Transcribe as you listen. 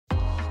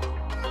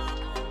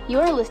You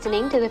are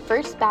listening to the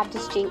First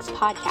Baptist Jinx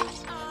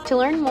podcast. To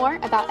learn more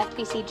about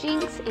FBC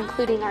Jinx,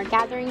 including our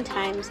gathering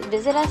times,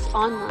 visit us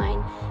online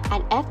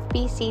at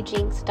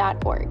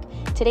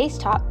fbcjinx.org. Today's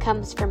talk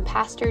comes from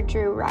Pastor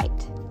Drew Wright.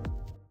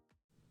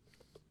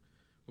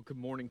 Well, good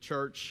morning,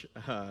 church.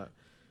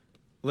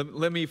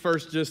 Let me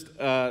first just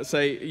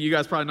say, you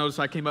guys probably noticed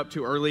I came up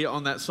too early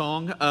on that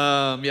song.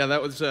 That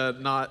was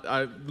not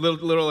a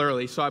little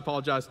early, so I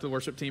apologize to the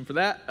worship team for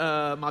that.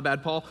 My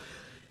bad, Paul.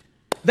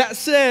 That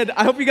said,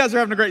 I hope you guys are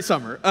having a great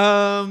summer,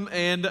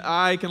 and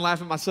I can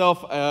laugh at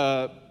myself,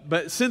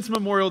 but since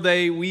Memorial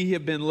Day, we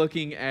have been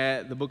looking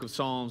at the book of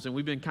Psalms, and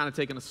we've been kind of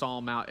taking a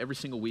psalm out every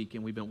single week,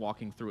 and we've been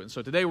walking through it. And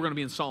so today we're going to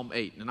be in Psalm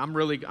 8, and I'm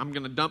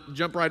going to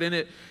jump right in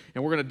it,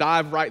 and we're going to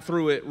dive right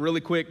through it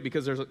really quick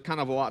because there's kind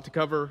of a lot to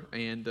cover,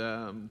 and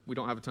we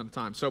don't have a ton of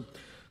time. So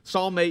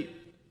Psalm 8,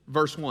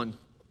 verse 1,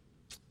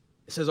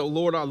 it says, "O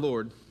Lord, our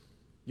Lord,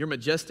 your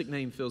majestic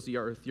name fills the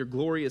earth. Your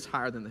glory is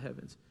higher than the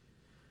heavens.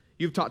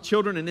 You've taught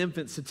children and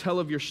infants to tell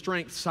of your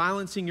strength,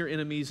 silencing your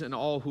enemies and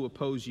all who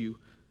oppose you.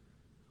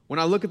 When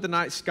I look at the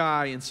night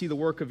sky and see the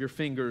work of your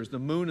fingers, the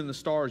moon and the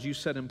stars you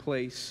set in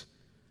place,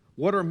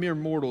 what are mere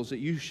mortals that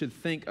you should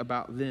think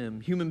about them,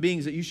 human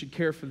beings that you should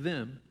care for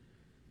them?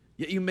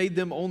 Yet you made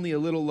them only a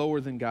little lower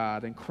than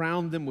God and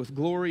crowned them with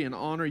glory and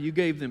honor. You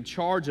gave them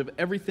charge of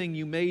everything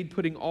you made,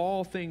 putting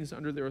all things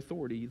under their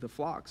authority, the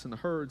flocks and the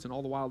herds and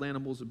all the wild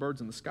animals, the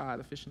birds in the sky,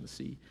 the fish in the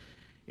sea,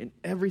 and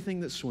everything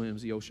that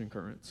swims the ocean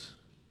currents.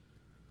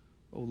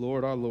 O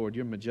Lord, our Lord,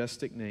 your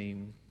majestic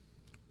name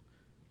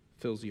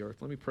fills the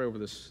earth." Let me pray over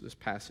this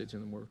passage,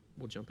 and then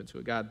we'll jump into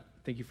it. God,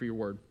 thank you for your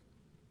word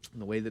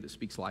and the way that it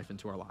speaks life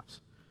into our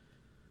lives.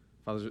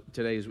 Father,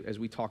 today as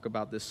we talk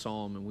about this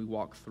psalm and we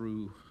walk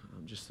through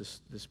just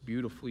this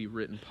beautifully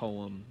written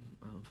poem,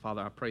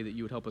 Father, I pray that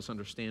you would help us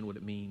understand what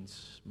it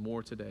means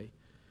more today,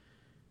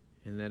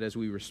 and that as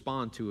we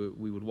respond to it,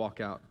 we would walk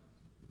out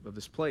of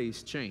this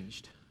place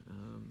changed.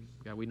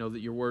 God, we know that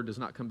your word does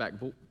not come back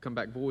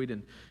void,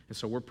 and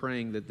so we're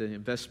praying that the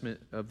investment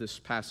of this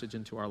passage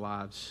into our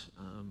lives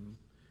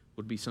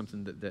would be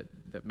something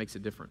that makes a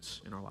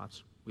difference in our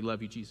lives. We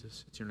love you,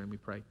 Jesus. It's your name we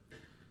pray.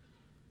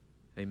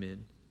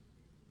 Amen.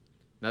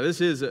 Now,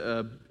 this is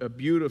a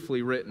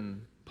beautifully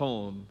written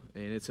poem,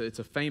 and it's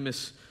a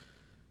famous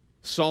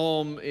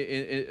psalm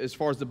as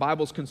far as the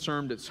Bible's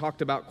concerned. It's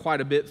talked about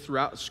quite a bit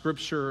throughout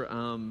Scripture,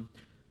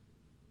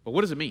 but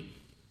what does it mean?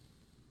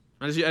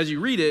 As you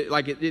read it,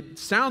 it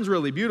sounds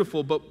really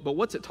beautiful, but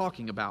what's it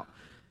talking about?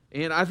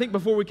 And I think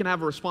before we can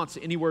have a response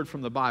to any word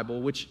from the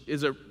Bible, which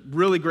is a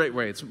really great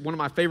way, it's one of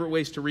my favorite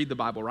ways to read the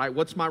Bible, right?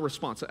 What's my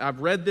response?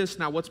 I've read this,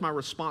 now what's my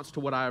response to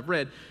what I have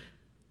read?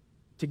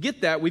 To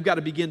get that, we've got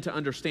to begin to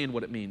understand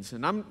what it means.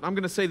 And I'm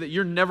going to say that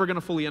you're never going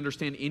to fully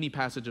understand any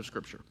passage of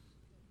Scripture.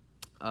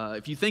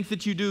 If you think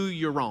that you do,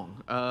 you're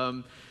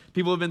wrong.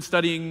 People have been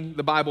studying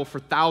the Bible for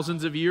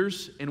thousands of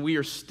years, and we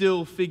are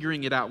still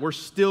figuring it out. We're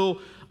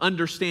still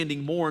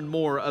understanding more and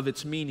more of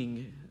its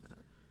meaning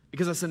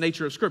because that's the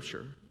nature of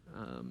Scripture.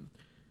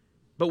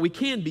 But we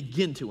can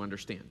begin to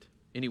understand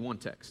any one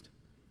text.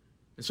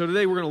 And so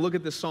today we're going to look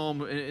at this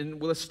psalm,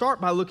 and let's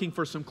start by looking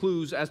for some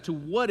clues as to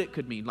what it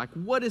could mean. Like,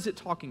 what is it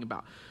talking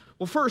about?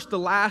 Well, first, the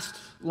last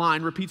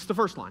line repeats the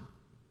first line.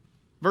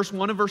 Verse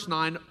 1 and verse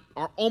 9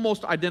 are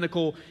almost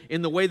identical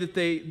in the way that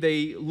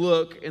they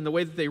look and the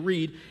way that they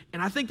read. And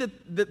I think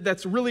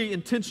that's really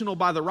intentional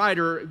by the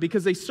writer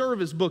because they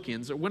serve as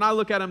bookends. When I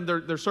look at them,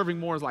 they're serving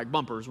more as like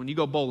bumpers when you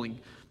go bowling.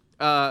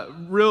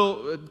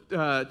 Real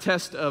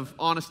test of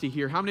honesty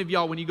here. How many of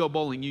y'all, when you go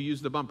bowling, you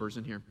use the bumpers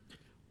in here?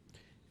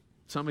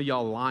 Some of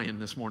y'all lying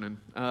this morning.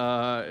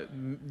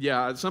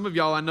 Some of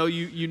y'all I know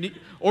you need,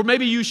 or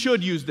maybe you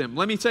should use them.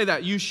 Let me say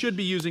that. You should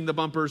be using the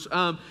bumpers.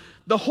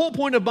 The whole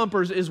point of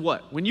bumpers is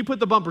what? When you put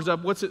the bumpers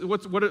up, what's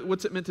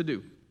it meant to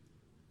do?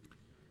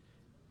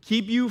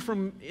 Keep you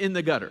from in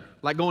the gutter,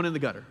 like going in the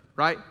gutter,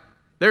 right?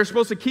 They're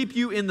supposed to keep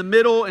you in the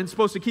middle and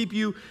supposed to keep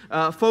you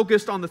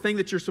focused on the thing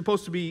that you're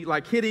supposed to be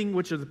like hitting,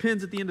 which are the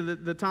pins at the end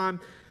of the time.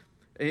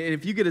 And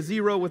if you get a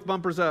 0 with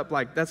bumpers up,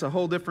 like that's a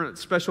whole different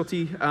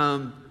specialty.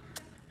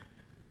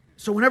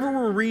 So whenever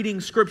we're reading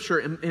Scripture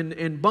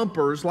and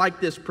bumpers like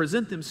this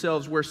present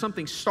themselves where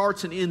something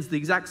starts and ends the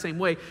exact same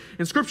way,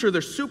 in Scripture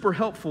they're super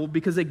helpful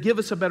because they give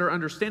us a better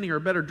understanding or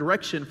a better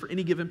direction for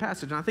any given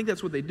passage. And I think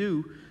that's what they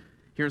do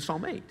here in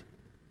Psalm 8.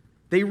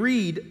 They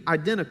read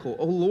identical.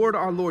 O Lord,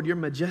 our Lord, your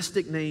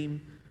majestic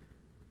name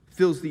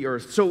fills the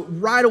earth. So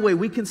right away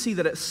we can see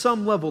that at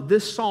some level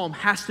this psalm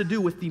has to do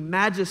with the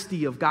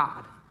majesty of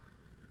God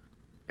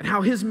and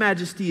how his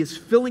majesty is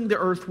filling the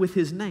earth with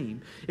his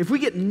name. If we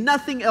get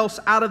nothing else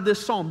out of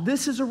this psalm,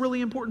 this is a really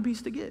important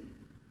piece to get.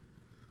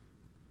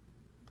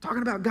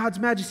 Talking about God's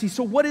majesty.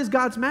 So what is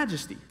God's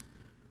majesty?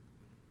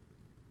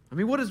 I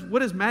mean,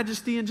 what is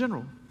majesty in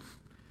general?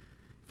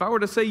 If I were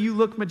to say you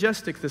look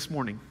majestic this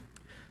morning,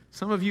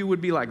 some of you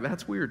would be like,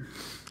 that's weird.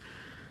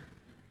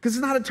 Because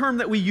it's not a term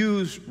that we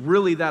use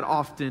really that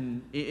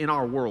often in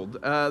our world.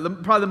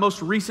 Probably the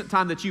most recent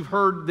time that you've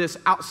heard this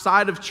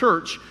outside of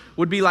church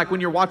would be like when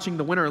you're watching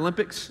the Winter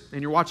Olympics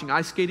and you're watching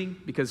ice skating,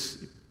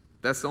 because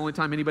That's the only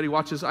time anybody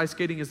watches ice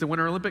skating is the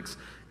Winter Olympics.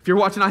 If you're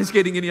watching ice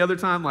skating any other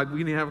time, like,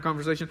 we need to have a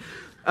conversation.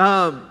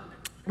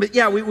 But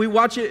yeah, we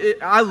watch it.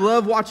 I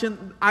love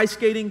watching ice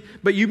skating,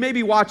 but you may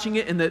be watching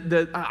it and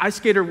the ice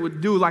skater would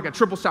do like a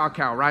triple sow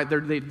cow, right?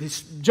 They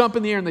jump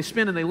in the air and they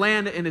spin and they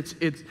land, and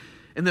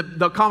and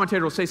the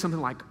commentator will say something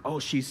like, oh,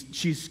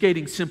 she's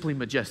skating simply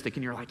majestic.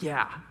 And you're like,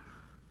 yeah,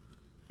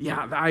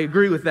 I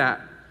agree with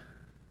that.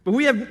 But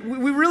we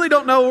really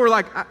don't know. We're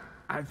like,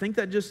 I think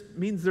that just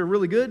means they're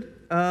really good.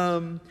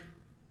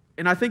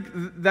 And I think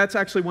that's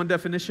actually one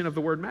definition of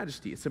the word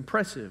majesty. It's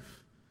impressive.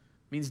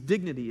 It means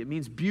dignity. It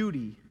means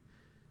beauty.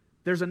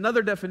 There's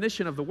another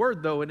definition of the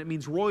word, though, and it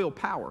means royal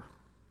power.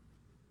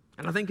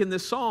 And I think in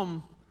this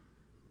psalm,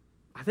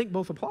 I think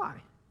both apply.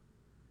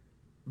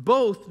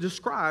 Both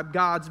describe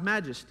God's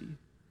majesty.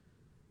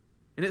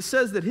 And it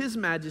says that his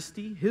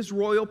majesty, his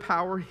royal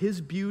power, his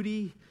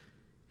beauty,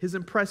 his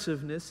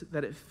impressiveness,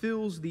 that it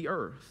fills the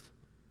earth.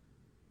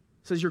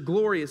 It says your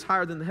glory is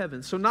higher than the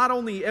heavens. So not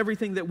only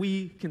everything that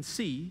we can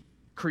see,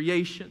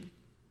 creation,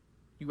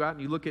 you go out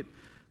and you look at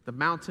the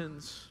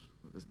mountains,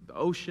 the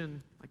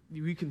ocean, like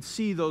you can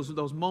see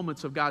those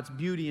moments of God's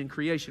beauty and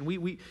creation.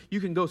 You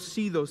can go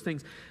see those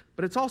things.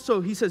 But it's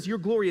also, he says, your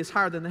glory is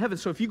higher than the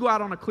heavens. So if you go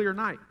out on a clear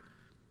night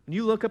and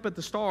you look up at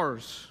the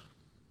stars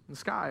in the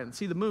sky and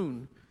see the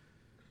moon,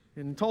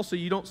 in Tulsa,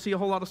 you don't see a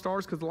whole lot of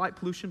stars because of the light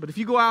pollution. But if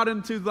you go out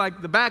into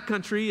like the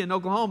backcountry in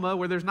Oklahoma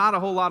where there's not a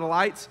whole lot of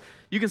lights,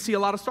 you can see a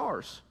lot of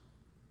stars.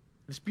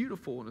 It's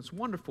beautiful and it's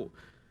wonderful.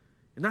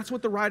 And that's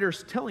what the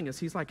writer's telling us.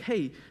 He's like,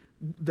 hey,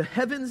 the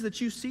heavens that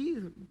you see,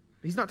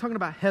 he's not talking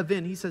about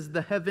heaven. He says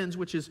the heavens,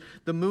 which is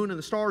the moon and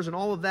the stars and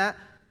all of that.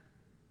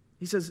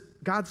 He says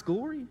God's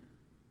glory,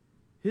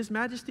 his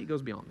majesty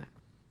goes beyond that.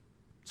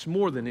 It's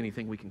more than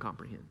anything we can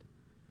comprehend.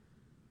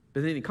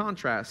 But then he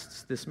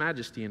contrasts this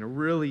majesty in a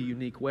really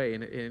unique way.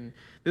 And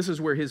this is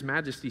where his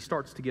majesty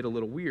starts to get a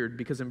little weird,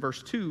 because in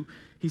verse 2,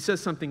 he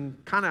says something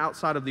kind of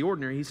outside of the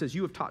ordinary. He says,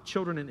 you have taught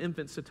children and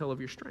infants to tell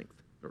of your strength,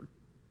 or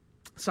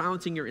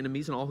silencing your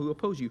enemies and all who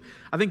oppose you.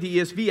 I think the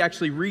ESV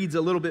actually reads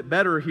a little bit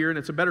better here, and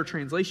it's a better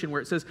translation, where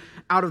it says,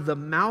 out of the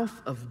mouth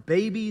of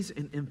babies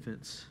and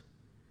infants,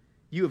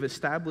 you have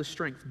established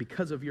strength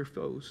because of your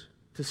foes,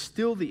 to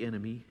still the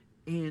enemy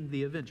and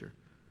the avenger.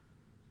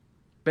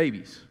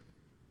 Babies.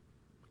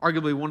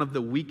 Arguably one of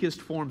the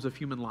weakest forms of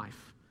human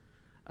life.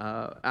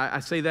 I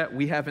say that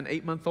we have an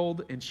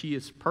 8-month-old, and she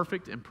is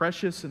perfect and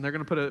precious, and they're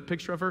going to put a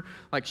picture of her.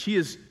 Like, she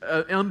is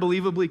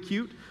unbelievably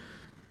cute.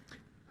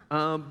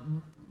 But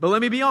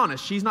let me be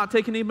honest, she's not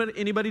taking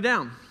anybody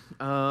down.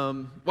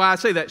 Well, I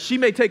say that. She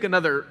may take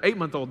another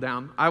 8-month-old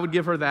down. I would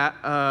give her that.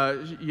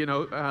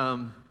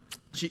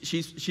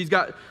 She's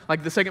got,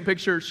 like the second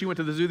picture, she went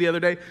to the zoo the other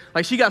day.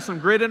 Like, she got some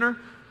grit in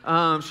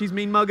her. She's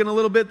mean mugging a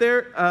little bit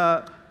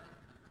there.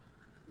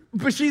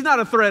 But she's not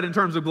a threat in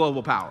terms of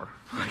global power.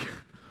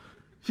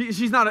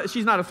 She's not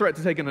a threat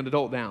to taking an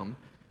adult down.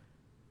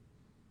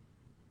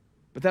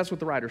 But that's what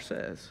the writer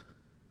says.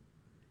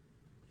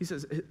 He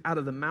says, out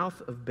of the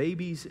mouth of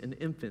babies and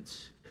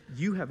infants,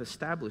 you have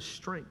established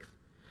strength.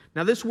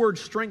 Now, this word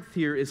strength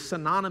here is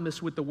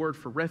synonymous with the word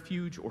for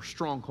refuge or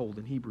stronghold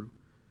in Hebrew.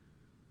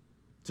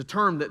 It's a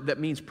term that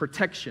means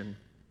protection.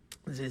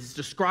 It's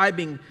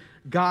describing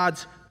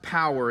God's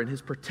power and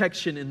his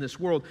protection in this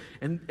world.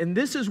 And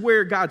this is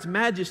where God's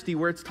majesty,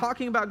 where it's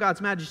talking about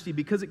God's majesty,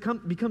 because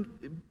it becomes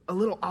a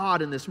little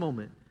odd in this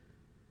moment.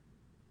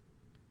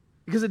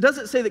 Because it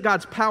doesn't say that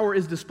God's power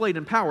is displayed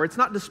in power. It's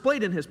not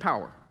displayed in his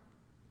power.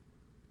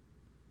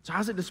 So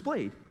how's it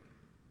displayed?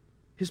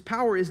 His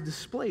power is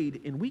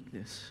displayed in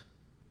weakness,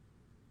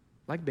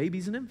 like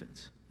babies and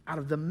infants. Out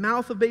of the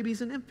mouth of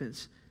babies and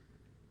infants,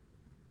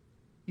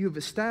 you have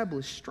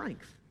established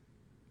strength.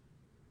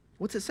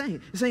 What's it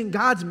saying? It's saying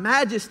God's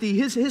majesty,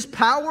 his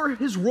power,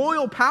 his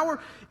royal power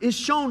is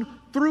shown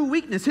through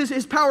weakness.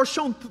 His power is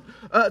shown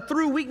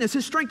through weakness.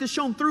 His strength is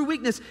shown through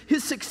weakness.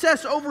 His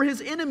success over his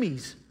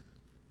enemies,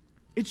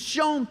 it's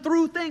shown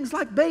through things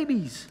like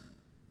babies,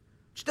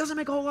 which doesn't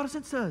make a whole lot of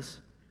sense to us.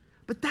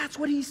 But that's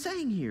what he's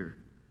saying here.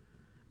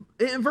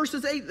 In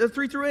verses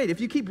 3 through 8,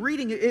 if you keep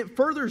reading, it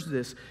furthers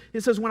this.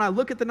 It says, when I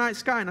look at the night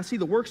sky and I see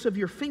the works of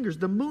your fingers,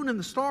 the moon and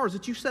the stars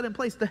that you set in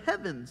place, the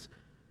heavens.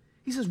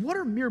 He says, what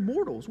are mere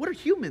mortals? What are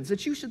humans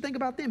that you should think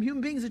about them?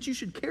 Human beings that you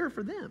should care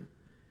for them.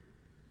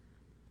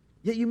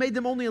 Yet you made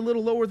them only a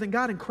little lower than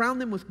God and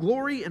crowned them with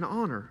glory and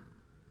honor.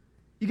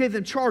 You gave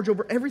them charge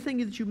over everything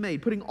that you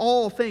made, putting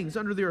all things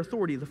under their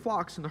authority, the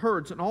flocks and the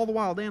herds and all the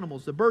wild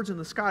animals, the birds in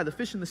the sky, the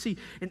fish in the sea,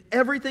 and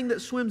everything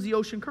that swims the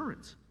ocean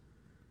currents.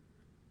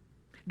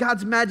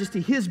 God's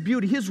majesty, his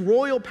beauty, his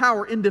royal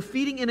power in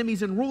defeating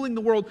enemies and ruling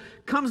the world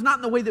comes not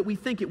in the way that we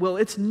think it will.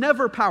 It's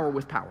never power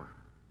with power.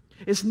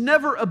 It's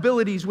never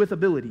abilities with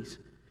abilities.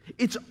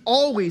 It's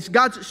always,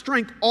 God's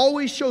strength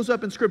always shows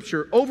up in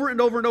Scripture over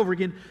and over and over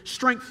again,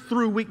 strength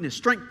through weakness,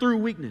 strength through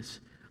weakness.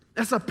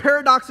 That's a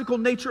paradoxical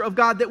nature of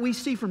God that we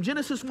see from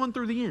Genesis 1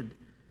 through the end.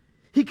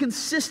 He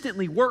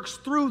consistently works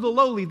through the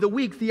lowly, the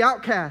weak, the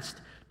outcast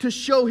to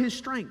show his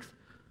strength.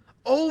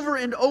 Over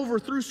and over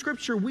through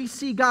Scripture, we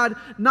see God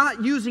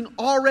not using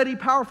already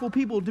powerful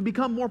people to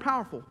become more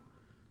powerful.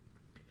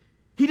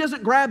 He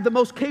doesn't grab the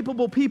most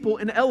capable people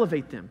and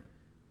elevate them.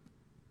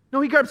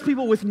 No, he grabs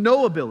people with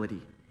no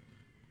ability.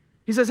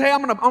 He says, hey,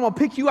 I'm gonna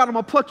pick you out, I'm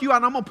gonna pluck you out,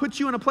 and I'm gonna put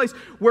you in a place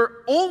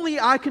where only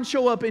I can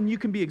show up and you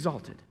can be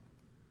exalted.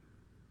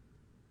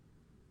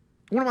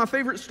 One of my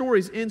favorite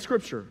stories in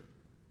Scripture,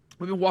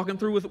 we've been walking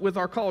through with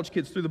our college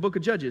kids through the book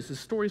of Judges, is the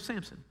story of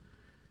Samson.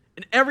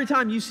 And every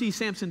time you see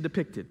Samson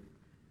depicted,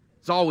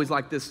 it's always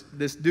like this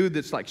dude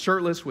that's like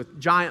shirtless with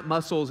giant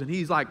muscles, and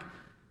he's like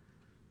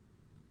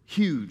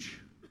huge.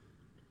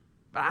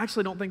 But I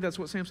actually don't think that's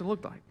what Samson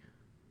looked like.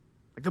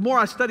 Like the more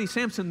I study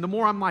Samson, the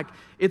more I'm like,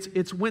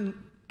 it's when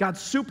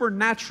God's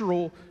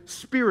supernatural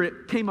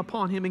spirit came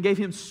upon him and gave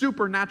him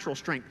supernatural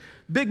strength.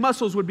 Big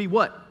muscles would be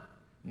what?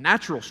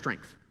 Natural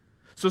strength.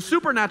 So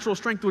supernatural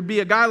strength would be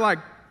a guy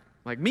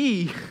like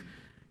me,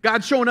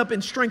 God showing up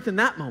in strength in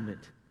that moment.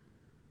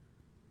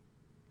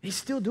 He's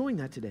still doing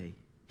that today.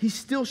 He's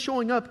still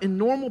showing up in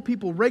normal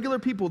people, regular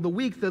people, the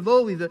weak, the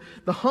lowly, the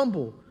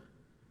humble.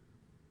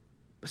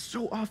 But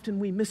so often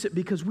we miss it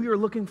because we are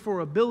looking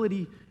for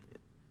ability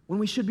when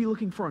we should be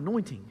looking for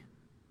anointing.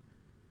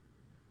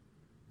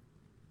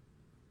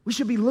 We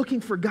should be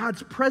looking for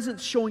God's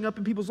presence showing up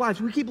in people's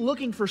lives. We keep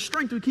looking for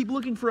strength. We keep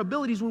looking for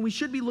abilities when we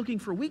should be looking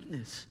for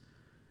weakness.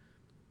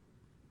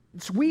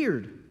 It's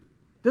weird.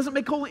 It doesn't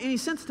make any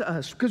sense to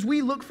us because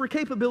we look for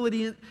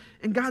capability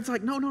and God's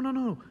like,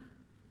 no.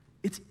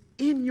 It's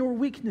in your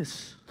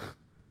weakness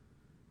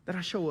that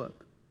I show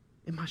up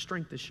and my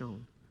strength is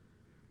shown.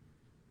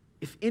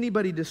 If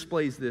anybody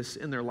displays this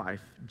in their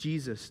life,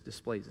 Jesus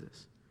displays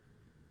this.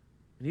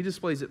 And he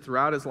displays it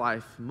throughout his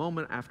life.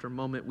 Moment after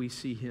moment, we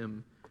see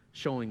him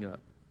showing up.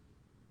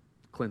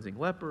 Cleansing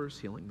lepers,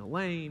 healing the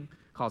lame,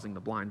 causing the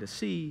blind to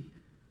see.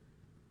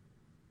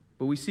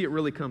 But we see it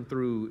really come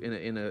through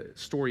in a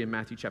story in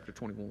Matthew chapter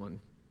 21.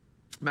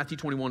 Matthew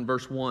 21,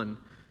 verse 1.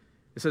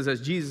 It says,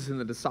 as Jesus and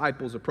the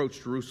disciples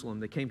approached Jerusalem,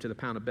 they came to the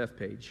Pound of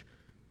Bethpage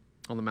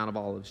on the Mount of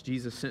Olives.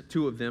 Jesus sent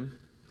two of them,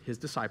 his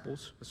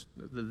disciples,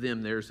 the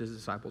them there's his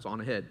disciples,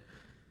 on ahead.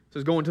 It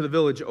says, go into the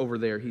village over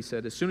there, he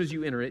said. As soon as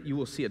you enter it, you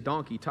will see a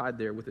donkey tied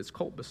there with its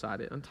colt beside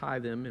it. Untie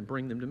them and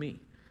bring them to me.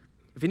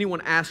 If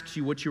anyone asks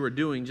you what you are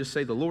doing, just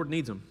say, the Lord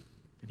needs them,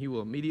 and he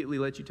will immediately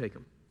let you take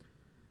them.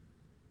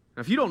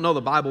 Now, if you don't know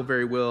the Bible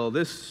very well,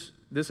 this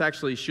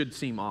actually should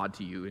seem odd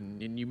to you,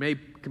 and you may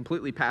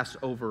completely pass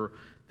over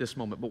this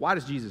moment. But why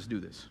does Jesus do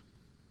this?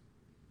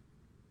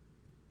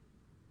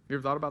 You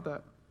ever thought about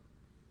that?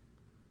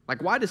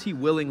 Like, why does he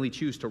willingly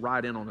choose to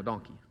ride in on a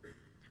donkey?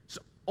 It's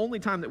the only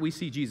time that we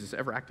see Jesus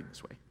ever acting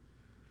this way.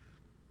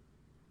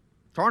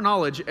 To our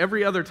knowledge,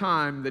 every other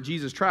time that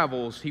Jesus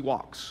travels, he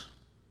walks.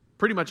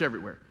 Pretty much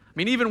everywhere. I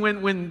mean, even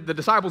when the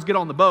disciples get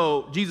on the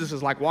boat, Jesus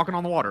is like walking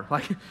on the water.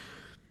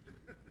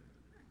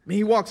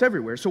 He walks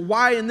everywhere. So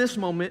why in this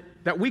moment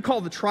that we call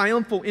the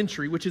triumphal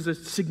entry, which is a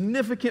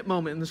significant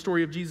moment in the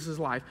story of Jesus'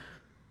 life,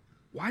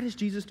 why does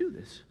Jesus do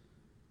this?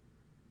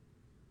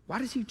 Why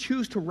does he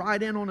choose to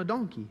ride in on a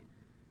donkey?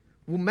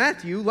 Well,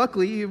 Matthew,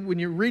 luckily, when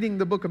you're reading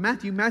the book of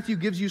Matthew, Matthew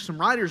gives you some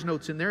writer's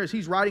notes in there as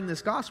he's writing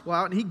this gospel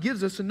out, and he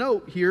gives us a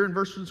note here in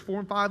verses 4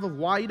 and 5 of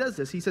why he does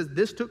this. He says,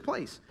 this took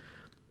place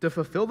to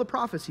fulfill the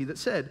prophecy that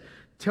said,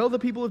 tell the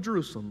people of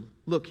Jerusalem,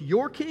 look,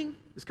 your king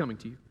is coming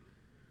to you.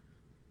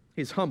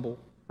 He's humble,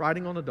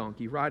 riding on a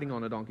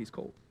donkey's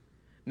colt.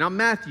 Now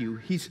Matthew,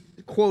 he's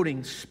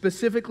quoting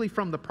specifically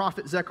from the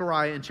prophet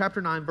Zechariah in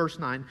chapter 9, verse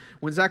 9,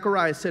 when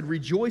Zechariah said,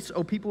 rejoice,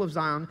 O people of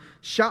Zion,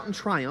 shout in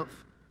triumph,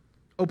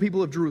 O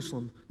people of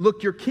Jerusalem.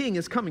 Look, your king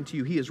is coming to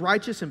you. He is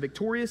righteous and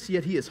victorious,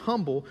 yet he is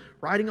humble,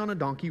 riding on a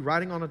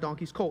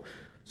donkey's colt.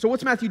 So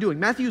what's Matthew doing?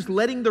 Matthew's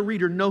letting the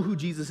reader know who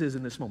Jesus is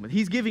in this moment.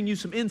 He's giving you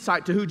some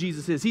insight to who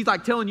Jesus is. He's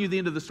like telling you the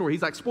end of the story.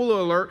 He's like, spoiler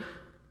alert,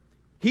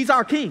 he's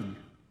our king.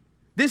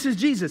 This is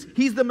Jesus.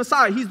 He's the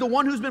Messiah. He's the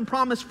one who's been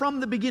promised from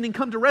the beginning,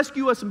 come to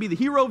rescue us and be the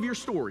hero of your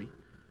story.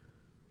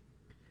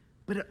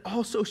 But it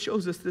also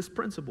shows us this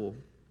principle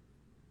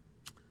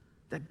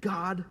that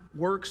God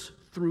works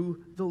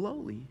through the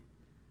lowly.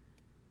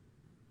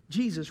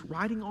 Jesus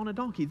riding on a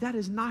donkey. That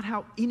is not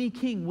how any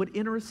king would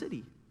enter a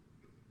city.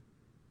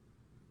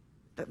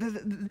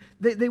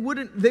 They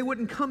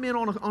wouldn't come in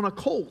on a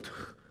colt.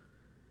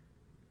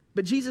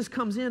 But Jesus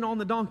comes in on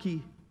the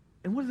donkey,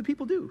 and what do the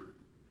people do?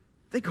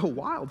 They go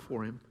wild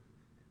for him.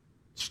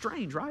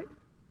 Strange, right?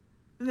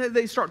 And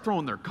they start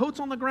throwing their coats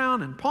on the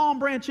ground and palm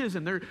branches,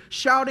 and they're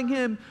shouting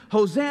him,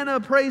 Hosanna,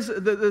 praise,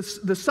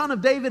 the Son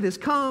of David has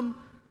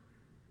come.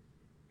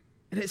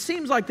 And it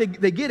seems like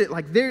they get it,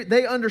 like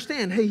they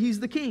understand, hey, he's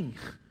the king.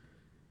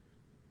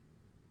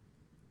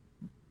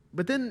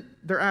 But then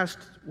they're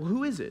asked, well,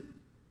 who is it?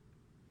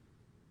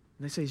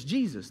 And they say, it's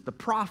Jesus, the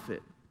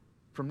prophet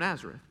from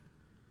Nazareth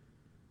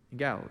in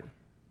Galilee.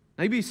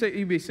 Now,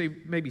 you'd be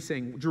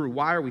saying, Drew,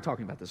 why are we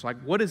talking about this?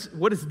 Like, what is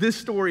this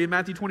story in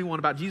Matthew 21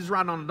 about Jesus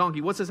riding on a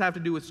donkey? What's this have to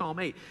do with Psalm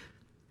 8?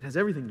 It has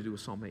everything to do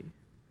with Psalm 8.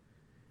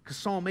 Because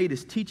Psalm 8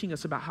 is teaching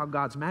us about how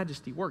God's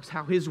majesty works,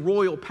 how his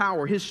royal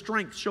power, his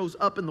strength shows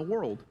up in the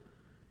world.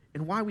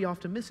 and why we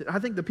often miss it. I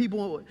think the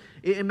people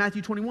in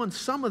Matthew 21,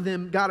 some of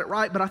them got it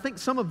right, but I think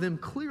some of them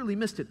clearly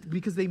missed it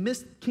because they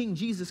missed King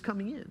Jesus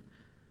coming in.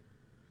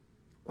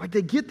 Like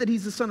they get that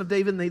he's the son of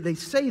David, and they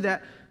say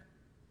that,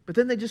 but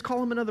then they just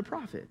call him another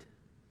prophet.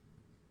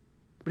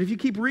 But if you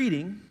keep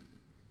reading,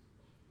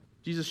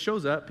 Jesus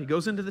shows up, he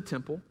goes into the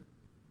temple,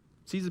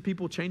 sees the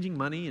people changing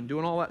money and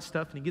doing all that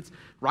stuff, and he gets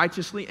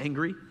righteously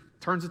angry,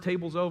 turns the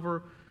tables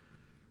over,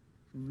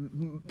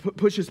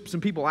 pushes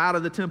some people out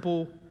of the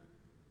temple.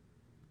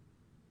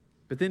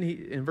 But then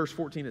in verse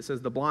 14 it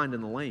says, the blind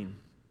and the lame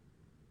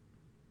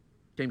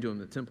came to him in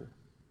the temple,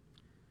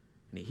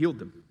 and he healed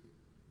them.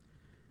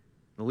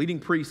 The leading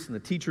priests and the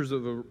teachers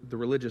of the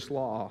religious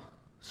law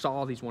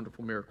saw these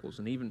wonderful miracles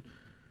and even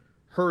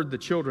heard the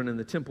children in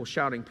the temple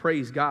shouting,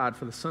 praise God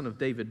for the Son of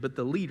David. But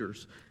the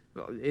leaders,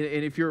 and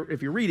if you're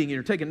reading and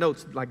you're taking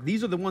notes, like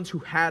these are the ones who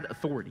had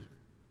authority.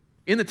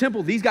 In the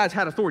temple, these guys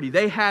had authority.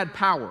 They had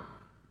power.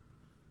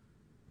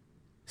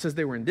 It says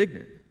they were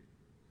indignant.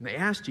 And they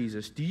asked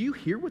Jesus, do you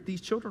hear what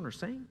these children are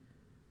saying?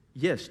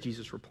 Yes,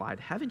 Jesus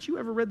replied. Haven't you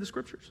ever read the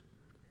scriptures?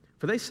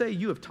 For they say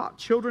you have taught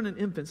children and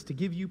infants to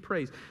give you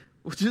praise.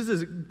 Which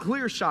is a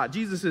clear shot.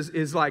 Jesus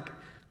is like,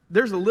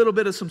 there's a little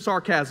bit of some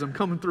sarcasm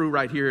coming through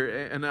right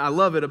here. And I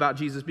love it about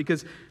Jesus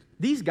because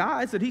these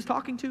guys that he's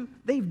talking to,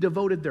 they've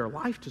devoted their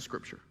life to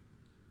Scripture.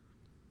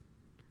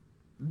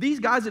 These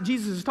guys that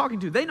Jesus is talking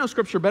to, they know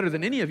Scripture better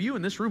than any of you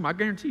in this room, I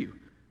guarantee you.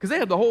 Because they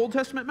have the whole Old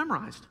Testament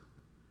memorized.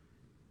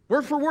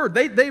 Word for word.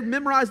 They've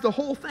memorized the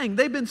whole thing.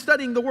 They've been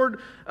studying the Word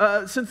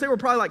since they were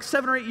probably like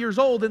 7 or 8 years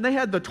old, and they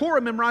had the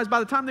Torah memorized by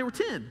the time they were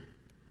 10.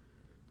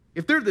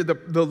 If they're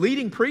the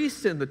leading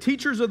priests and the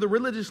teachers of the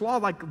religious law,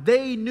 like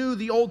they knew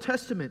the Old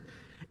Testament.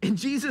 And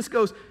Jesus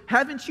goes,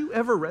 haven't you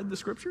ever read the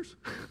Scriptures?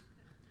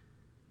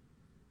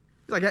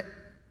 He's like,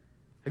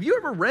 have you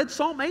ever read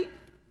Psalm 8?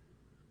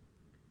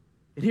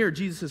 And here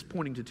Jesus is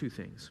pointing to two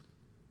things.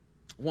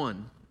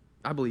 One,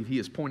 I believe he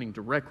is pointing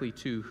directly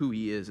to who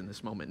he is in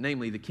this moment,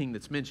 namely the king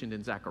that's mentioned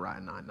in Zechariah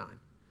 9:9.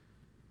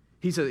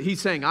 He's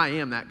saying, I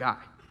am that guy.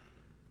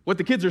 What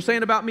the kids are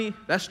saying about me,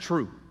 that's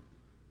true.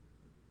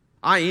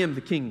 I am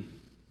the king.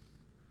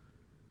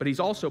 But he's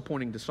also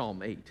pointing to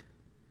Psalm 8.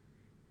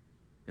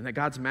 And that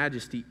God's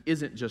majesty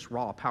isn't just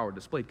raw power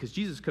displayed, because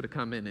Jesus could have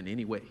come in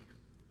any way.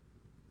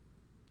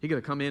 He could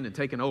have come in and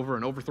taken over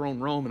and overthrown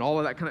Rome and all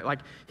of that kind of,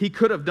 like, he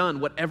could have done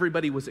what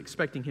everybody was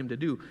expecting him to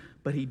do,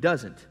 but he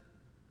doesn't.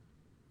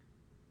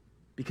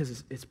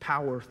 Because it's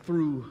power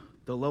through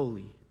the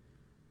lowly,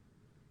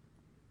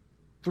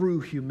 through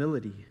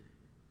humility.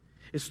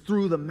 It's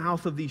through the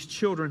mouth of these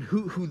children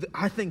who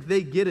I think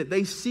they get it.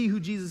 They see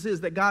who Jesus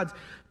is, that God's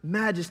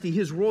majesty,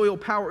 his royal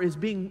power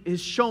is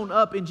shown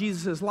up in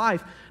Jesus'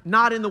 life,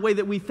 not in the way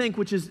that we think,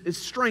 which is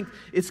strength.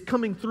 It's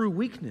coming through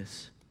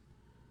weakness.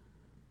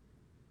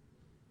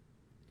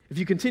 If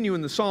you continue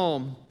in the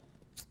Psalm,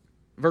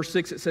 verse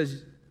 6, it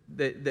says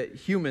that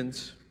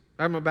humans,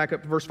 I'm going to back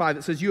up to verse 5.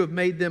 It says, you have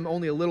made them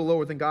only a little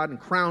lower than God and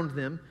crowned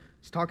them.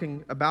 It's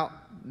talking about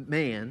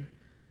man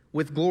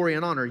with glory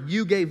and honor.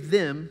 You gave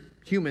them,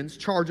 humans,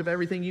 charge of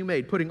everything you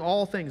made, putting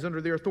all things under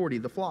their authority,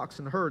 the flocks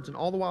and the herds and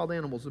all the wild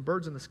animals, the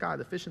birds in the sky,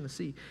 the fish in the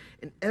sea,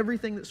 and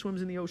everything that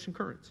swims in the ocean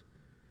currents.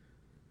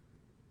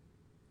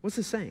 What's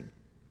this saying?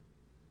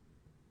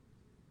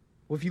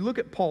 Well, if you look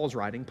at Paul's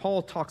writing,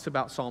 Paul talks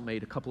about Psalm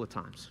 8 a couple of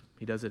times.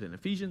 He does it in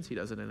Ephesians, he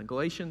does it in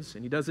Galatians,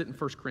 and he does it in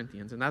 1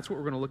 Corinthians. And that's what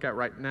we're going to look at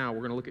right now. We're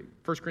going to look at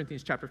 1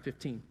 Corinthians chapter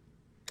 15,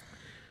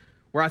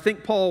 where I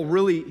think Paul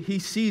really, he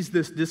sees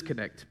this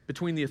disconnect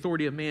between the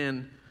authority of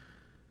man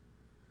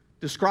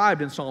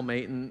described in Psalm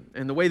 8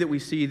 and the way that we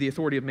see the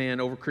authority of man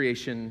over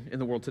creation in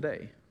the world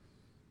today.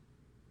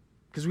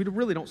 Because we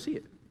really don't see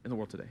it in the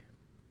world today.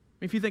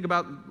 If you think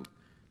about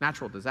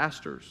natural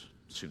disasters,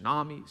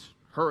 tsunamis,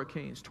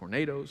 hurricanes,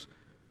 tornadoes,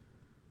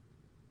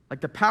 like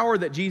the power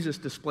that Jesus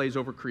displays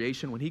over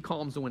creation when he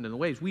calms the wind and the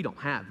waves, we don't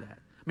have that.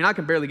 I mean, I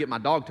can barely get my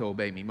dog to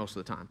obey me most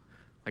of the time.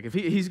 Like if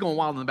he's going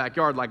wild in the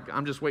backyard, like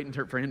I'm just waiting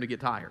for him to get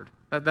tired.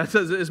 That's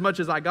as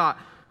much as I got.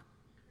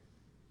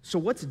 So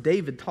what's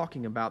David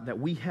talking about that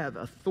we have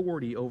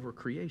authority over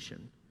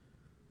creation?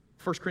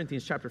 1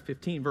 Corinthians chapter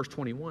 15, verse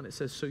 21, it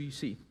says, so you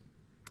see,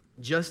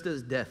 just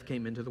as death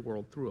came into the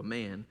world through a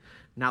man,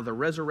 now the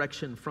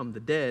resurrection from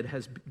the dead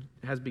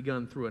has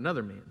begun through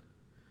another man.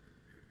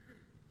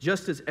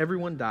 Just as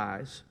everyone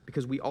dies,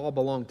 because we all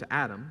belong to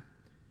Adam,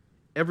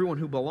 everyone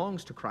who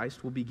belongs to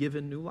Christ will be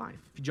given new life.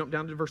 If you jump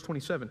down to verse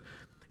 27,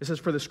 it says,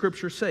 for the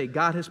scriptures say,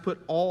 God has put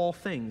all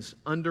things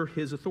under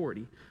his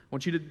authority. I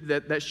want you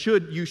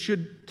to, you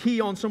should key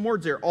on some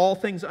words there. All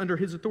things under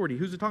his authority.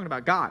 Who's it talking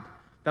about? God.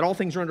 That all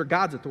things are under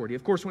God's authority.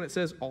 Of course, when it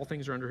says all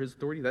things are under his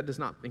authority, that does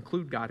not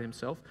include God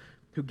himself,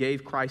 who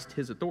gave Christ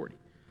his authority.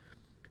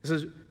 It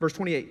says, verse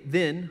 28,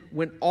 then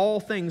when all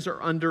things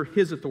are under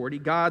his authority,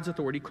 God's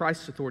authority,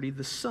 Christ's authority,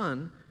 the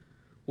Son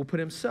will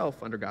put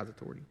himself under God's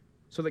authority,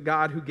 so that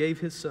God who gave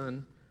his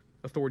Son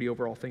authority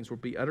over all things will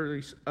be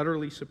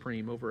utterly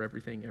supreme over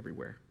everything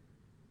everywhere.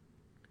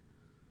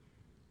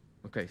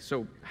 Okay,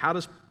 so how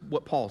does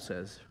what Paul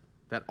says,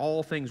 that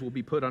all things will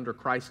be put under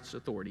Christ's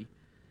authority,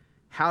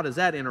 How does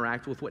that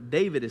interact with what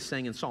David is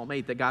saying in Psalm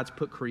 8, that God's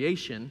put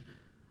creation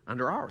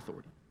under our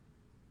authority,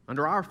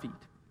 under our feet?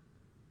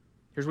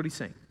 Here's what he's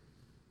saying.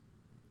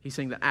 He's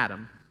saying that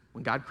Adam,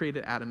 when God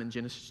created Adam in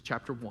Genesis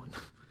chapter 1,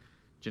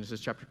 Genesis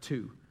chapter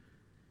 2,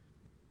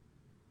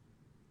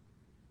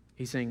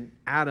 he's saying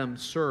Adam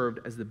served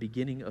as the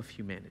beginning of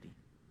humanity.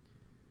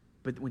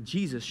 But when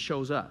Jesus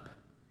shows up,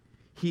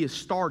 he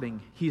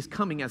is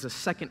coming as a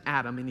second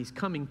Adam, and he's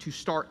coming to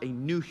start a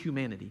new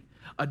humanity,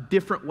 a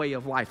different way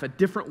of life, a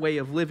different way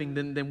of living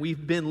than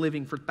we've been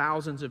living for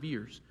thousands of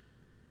years.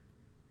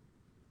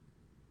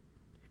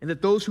 And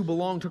that those who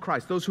belong to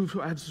Christ, those who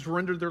have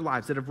surrendered their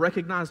lives, that have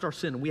recognized our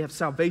sin, and we have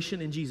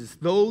salvation in Jesus,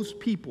 those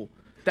people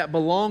that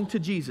belong to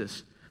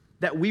Jesus,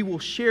 that we will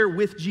share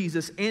with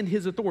Jesus and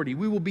his authority.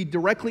 We will be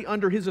directly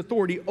under his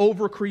authority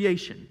over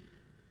creation.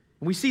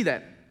 And we see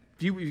that.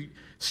 If you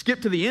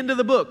skip to the end of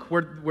the book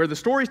where the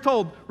story is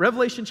told,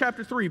 Revelation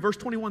chapter 3, verse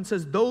 21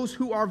 says, those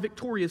who are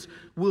victorious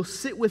will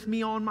sit with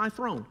me on my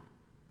throne.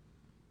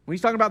 When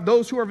he's talking about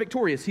those who are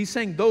victorious, he's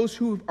saying those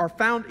who are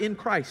found in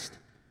Christ.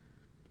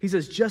 He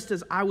says, just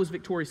as I was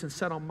victorious and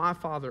sat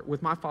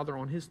with my Father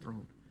on his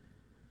throne.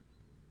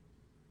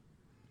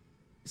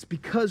 It's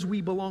because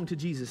we belong to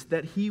Jesus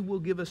that he will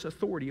give us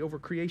authority over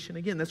creation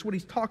again. That's what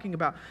he's talking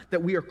about,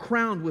 that we are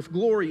crowned with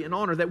glory and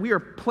honor, that we are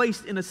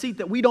placed in a seat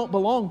that we don't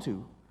belong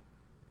to.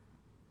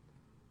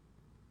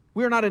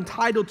 We are not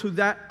entitled to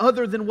that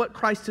other than what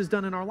Christ has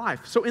done in our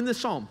life. So in this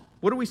psalm,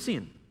 what are we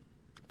seeing?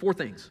 4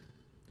 things.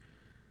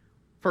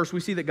 First, we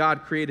see that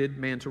God created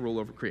man to rule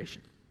over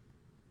creation.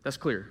 That's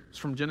clear. It's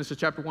from Genesis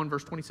chapter 1,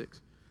 verse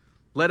 26.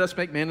 Let us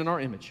make man in our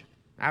image,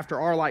 after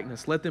our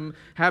likeness. Let them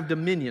have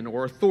dominion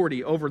or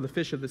authority over the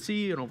fish of the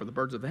sea and over the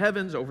birds of the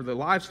heavens, over the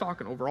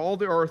livestock and over all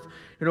the earth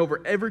and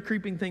over every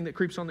creeping thing that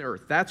creeps on the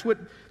earth. That's what,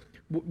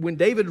 when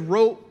David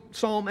wrote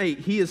Psalm 8,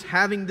 he is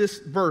having this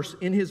verse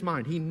in his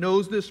mind. He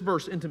knows this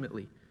verse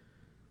intimately.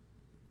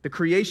 The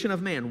creation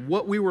of man,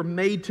 what we were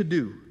made to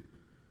do.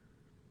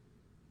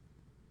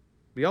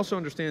 But he also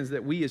understands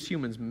that we as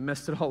humans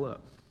messed it all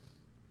up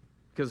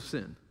because of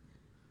sin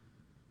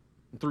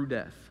and through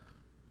death.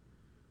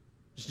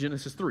 It's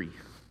Genesis 3,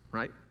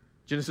 right?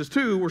 Genesis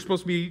 2, we're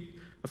supposed to be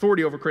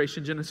authority over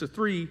creation. Genesis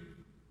 3,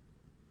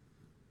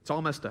 it's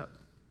all messed up.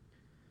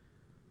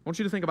 I want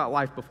you to think about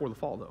life before the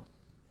fall, though.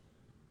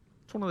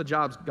 It's one of the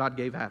jobs God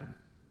gave Adam.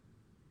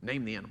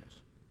 Name the animals.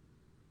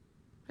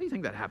 How do you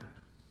think that happened?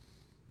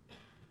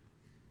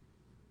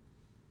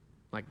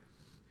 Like,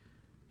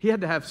 he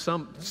had to have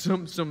some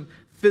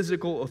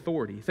physical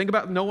authority. Think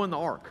about Noah and the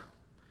ark.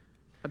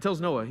 God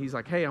tells Noah, he's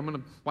like, hey, I'm going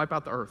to wipe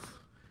out the earth.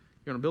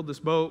 You're going to build this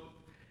boat,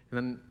 and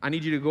then I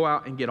need you to go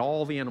out and get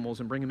all the animals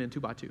and bring them in 2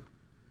 by 2.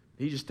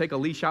 He just take a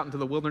leash out into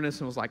the wilderness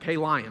and was like, hey,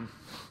 lion,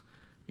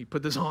 you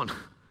put this on.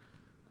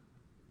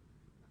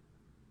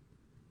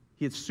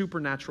 He had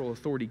supernatural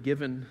authority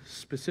given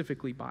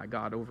specifically by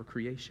God over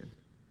creation.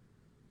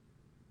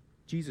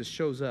 Jesus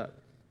shows up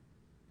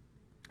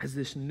as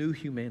this new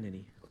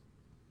humanity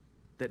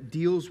that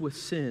deals with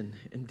sin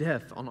and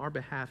death on our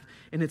behalf.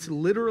 And it's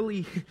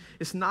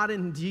not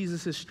in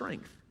Jesus'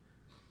 strength.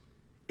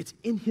 It's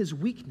in his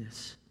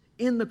weakness,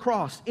 in the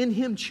cross, in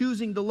him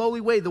choosing the lowly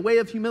way, the way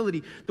of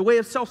humility, the way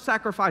of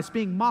self-sacrifice,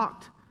 being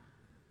mocked,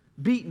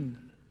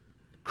 beaten,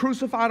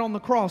 crucified on the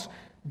cross,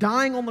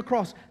 dying on the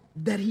cross,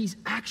 that he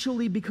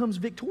actually becomes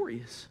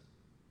victorious.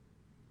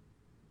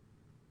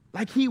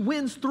 Like he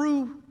wins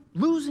through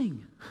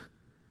losing.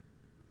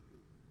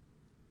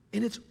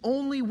 And it's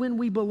only when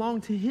we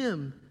belong to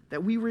him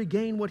that we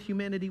regain what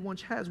humanity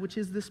once has, which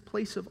is this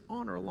place of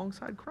honor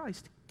alongside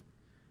Christ.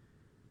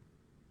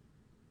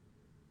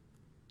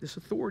 This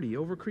authority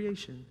over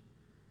creation.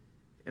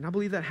 And I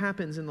believe that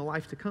happens in the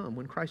life to come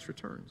when Christ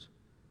returns.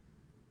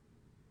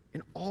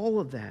 And all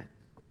of that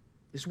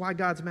is why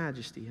God's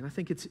majesty, and I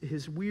think it's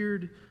his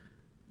weird,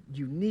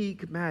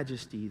 unique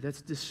majesty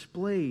that's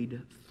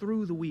displayed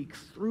through the weak,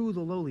 through the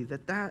lowly,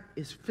 that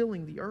is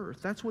filling the earth.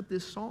 That's what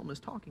this psalm is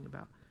talking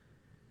about.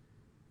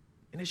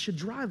 And it should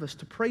drive us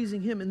to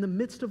praising him in the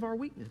midst of our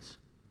weakness.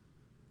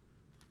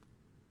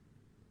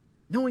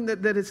 Knowing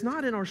that it's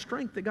not in our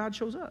strength that God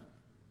shows up.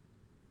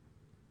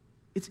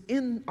 It's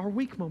in our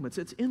weak moments.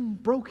 It's in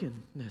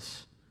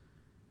brokenness.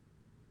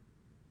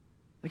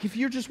 Like if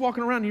you're just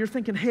walking around and you're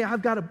thinking, hey,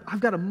 I've got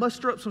to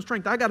muster up some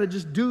strength. I got to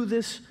just do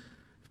this,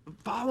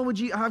 follow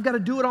Jesus. I've got to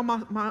do it on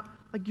my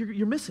like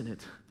you're missing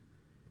it.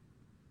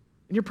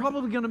 And you're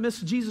probably going to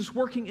miss Jesus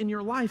working in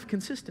your life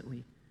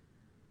consistently.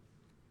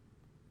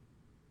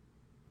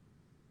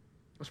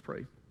 Let's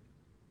pray.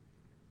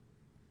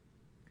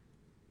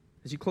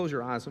 As you close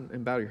your eyes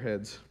and bow your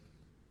heads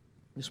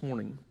this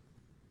morning,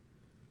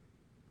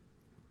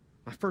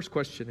 my first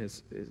question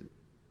is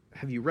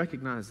have you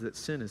recognized that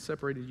sin has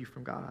separated you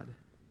from God?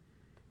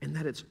 And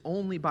that it's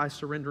only by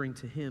surrendering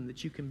to him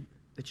that you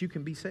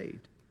can be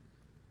saved?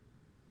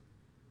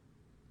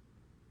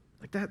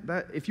 Like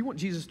that if you want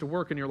Jesus to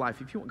work in your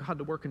life, if you want God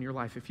to work in your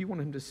life, if you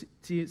want him to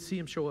see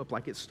him show up,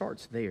 like it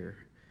starts there.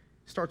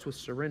 It starts with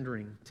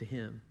surrendering to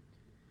him.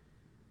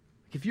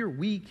 If you're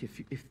weak,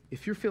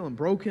 if you're feeling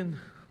broken,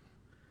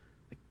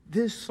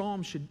 this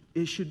psalm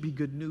should be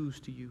good news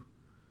to you.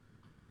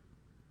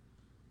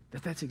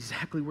 That's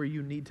exactly where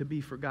you need to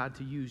be for God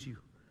to use you.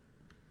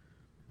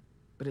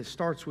 But it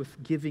starts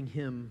with giving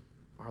him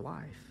our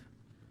life.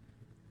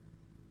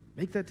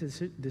 Make that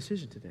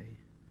decision today.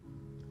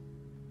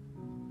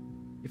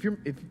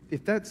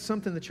 If that's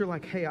something that you're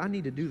like, hey, I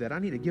need to do that. I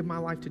need to give my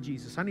life to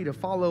Jesus. I need to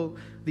follow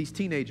these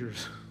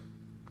teenagers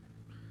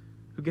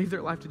who gave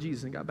their life to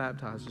Jesus and got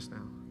baptized just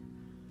now.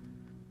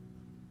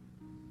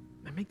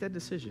 And make that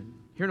decision.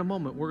 Here in a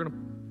moment, we're going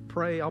to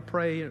pray. I'll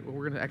pray.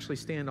 We're going to actually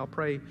stand. I'll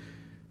pray.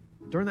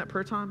 During that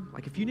prayer time,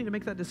 like if you need to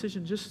make that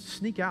decision, just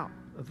sneak out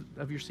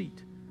of your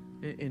seat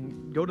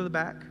and go to the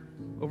back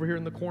over here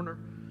in the corner.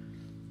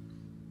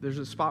 There's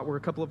a spot where a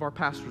couple of our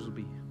pastors will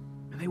be.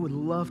 And they would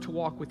love to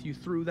walk with you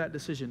through that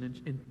decision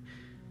and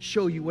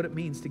show you what it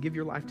means to give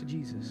your life to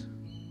Jesus.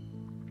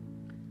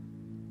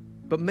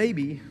 But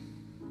maybe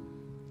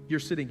you're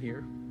sitting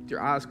here with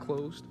your eyes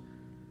closed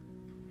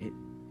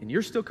and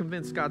you're still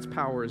convinced God's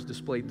power is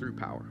displayed through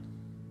power.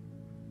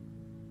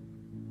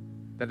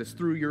 That it's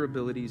through your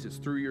abilities, it's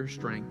through your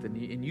strength,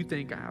 and you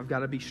think, I've got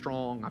to be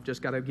strong, I've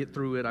just got to get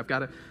through it, I've got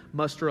to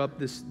muster up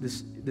this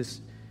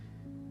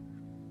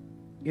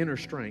inner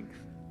strength.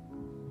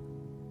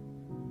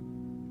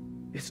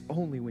 It's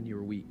only when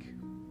you're weak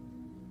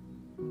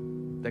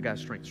that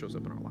God's strength shows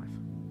up in our life.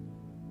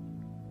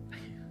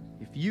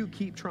 If you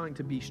keep trying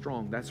to be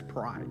strong, that's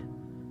pride.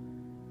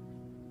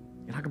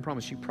 And I can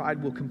promise you,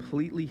 pride will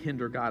completely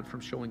hinder God from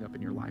showing up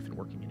in your life and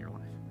working in your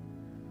life.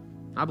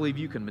 I believe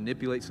you can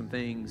manipulate some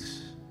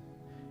things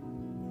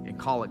and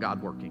call it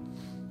God working.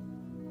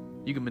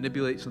 You can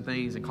manipulate some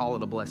things and call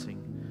it a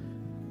blessing.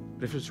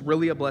 But if it's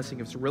really a blessing,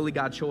 if it's really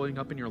God showing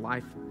up in your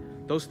life,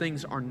 those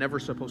things are never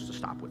supposed to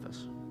stop with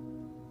us.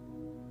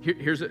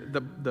 Here's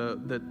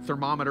the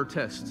thermometer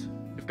test.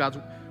 If God's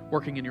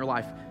working in your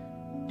life,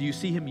 do you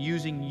see him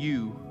using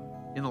you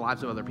in the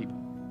lives of other people?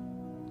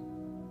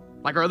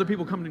 Like, are other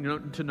people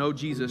coming to know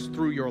Jesus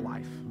through your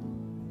life?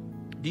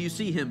 Do you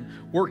see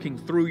him working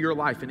through your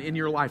life and in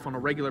your life on a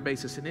regular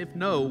basis? And if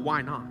no,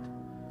 why not?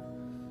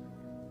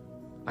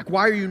 Like,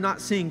 why are you not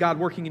seeing God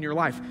working in your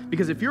life?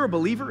 Because if you're a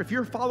believer, if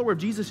you're a follower of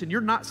Jesus and you're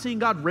not seeing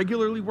God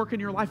regularly work in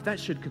your life, that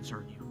should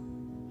concern you.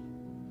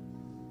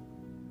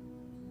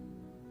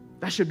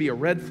 That should be a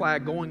red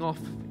flag going off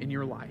in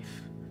your life.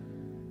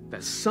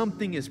 That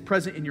something is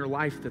present in your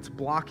life that's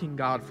blocking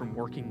God from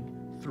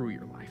working through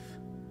your life.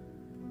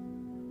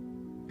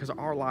 Because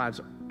our lives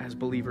as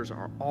believers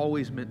are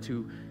always meant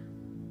to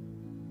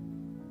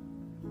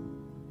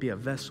be a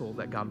vessel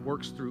that God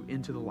works through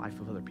into the life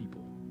of other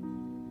people.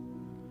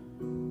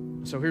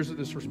 So here's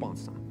this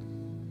response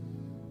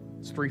time.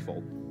 It's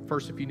threefold.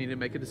 First, if you need to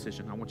make a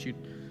decision, I want you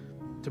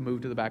to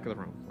move to the back of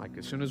the room. Like,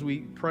 as soon as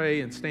we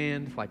pray and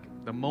stand, like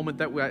the moment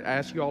that I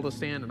ask you all to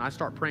stand and I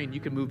start praying, you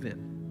can move then.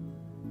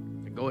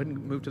 And go ahead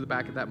and move to the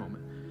back at that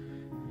moment.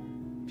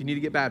 If you need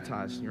to get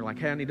baptized and you're like,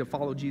 hey, I need to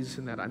follow Jesus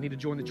in that. I need to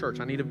join the church.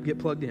 I need to get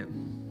plugged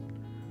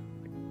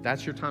in.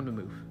 That's your time to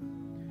move.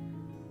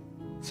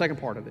 Second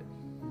part of it.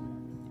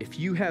 If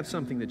you have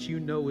something that you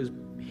know is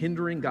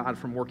hindering God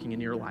from working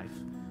in your life,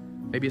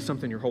 maybe it's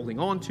something you're holding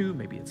on to,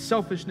 maybe it's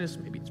selfishness,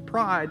 maybe it's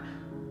pride,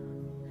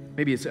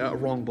 maybe it's a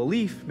wrong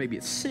belief, maybe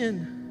it's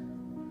sin,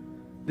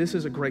 this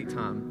is a great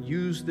time.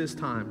 Use this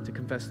time to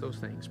confess those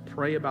things.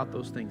 Pray about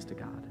those things to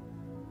God.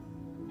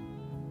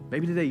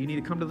 Maybe today you need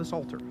to come to this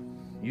altar.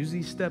 Use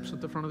these steps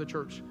at the front of the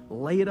church.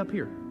 Lay it up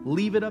here.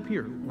 Leave it up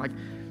here. Like,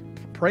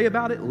 pray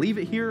about it, leave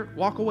it here,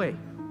 walk away.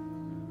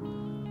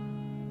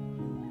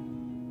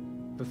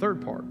 The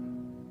third part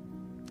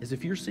is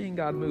if you're seeing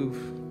God move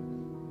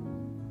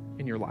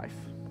in your life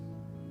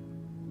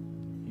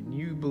and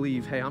you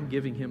believe, hey, I'm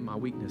giving him my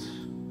weakness.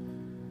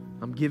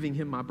 I'm giving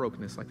him my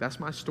brokenness. Like, that's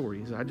my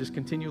story. Is I just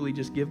continually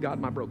just give God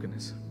my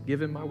brokenness.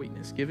 Give him my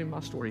weakness. Give him my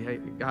story. Hey,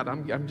 God,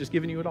 I'm just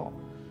giving you it all.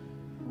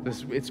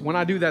 It's when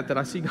I do that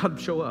I see God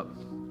show up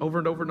over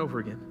and over and over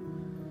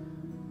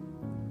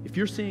again. If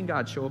you're seeing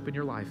God show up in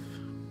your life,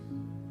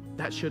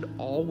 that should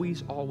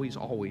always, always,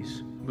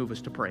 always move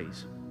us to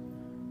praise.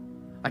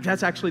 Like,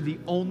 that's actually the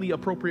only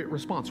appropriate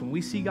response. When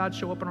we see God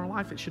show up in our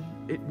life,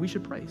 we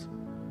should praise.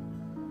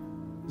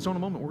 So in a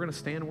moment, we're going to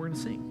stand and we're going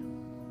to sing.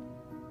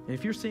 And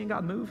if you're seeing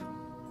God move,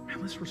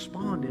 man, let's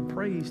respond in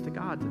praise to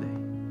God today.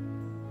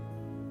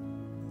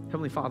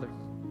 Heavenly Father,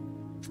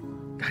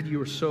 God,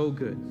 you are so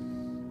good.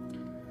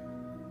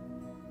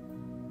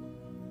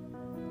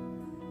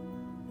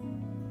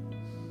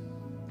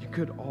 You're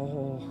good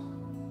all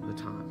the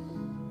time.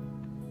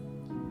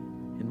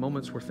 In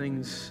moments where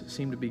things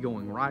seem to be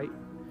going right,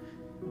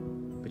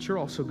 but you're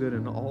also good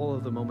in all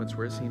of the moments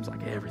where it seems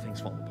like everything's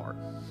falling apart.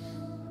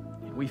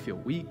 And we feel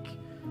weak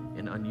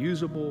and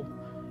unusable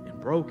and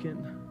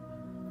broken.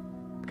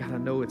 God, I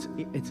know it's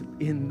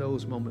in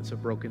those moments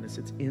of brokenness,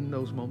 it's in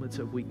those moments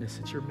of weakness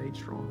that you're made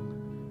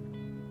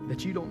strong.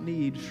 That you don't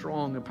need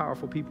strong and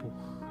powerful people.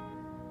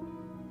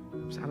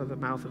 It's out of the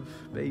mouth of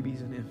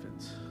babies and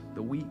infants,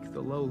 the weak,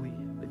 the lowly,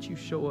 that you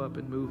show up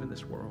and move in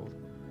this world.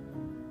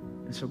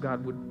 And so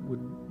God,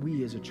 would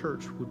we as a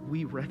church, would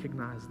we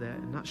recognize that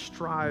and not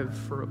strive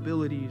for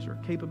abilities or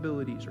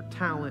capabilities or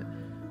talent,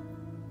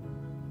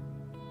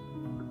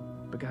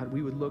 but God,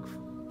 we would look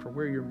for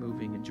where you're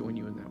moving and join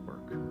you in that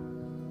work.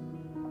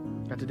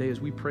 God, today as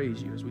we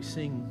praise you, as we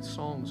sing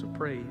songs of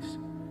praise,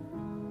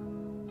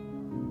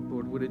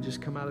 Lord, would it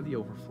just come out of the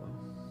overflow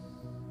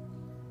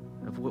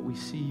of what we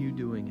see you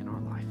doing in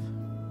our life?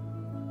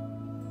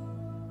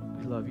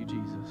 We love you,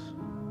 Jesus.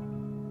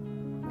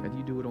 God,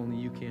 you do what only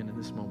you can in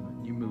this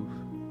moment. You move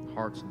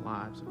hearts and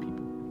lives of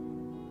people.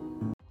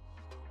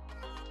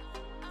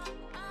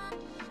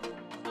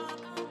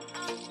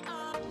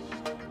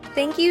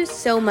 Thank you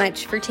so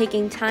much for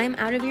taking time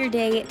out of your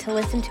day to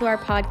listen to our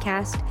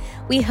podcast.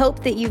 We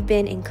hope that you've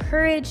been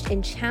encouraged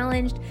and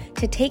challenged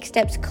to take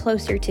steps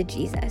closer to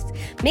Jesus.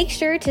 Make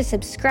sure to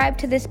subscribe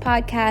to this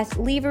podcast,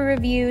 leave a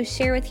review,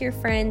 share with your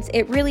friends.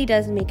 It really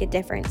does make a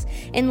difference.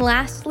 And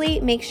lastly,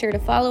 make sure to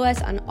follow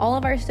us on all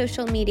of our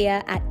social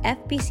media at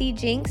FBC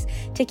Jinx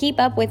to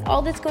keep up with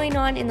all that's going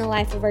on in the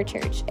life of our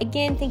church.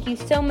 Again, thank you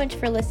so much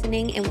for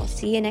listening, and we'll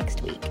see you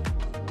next week.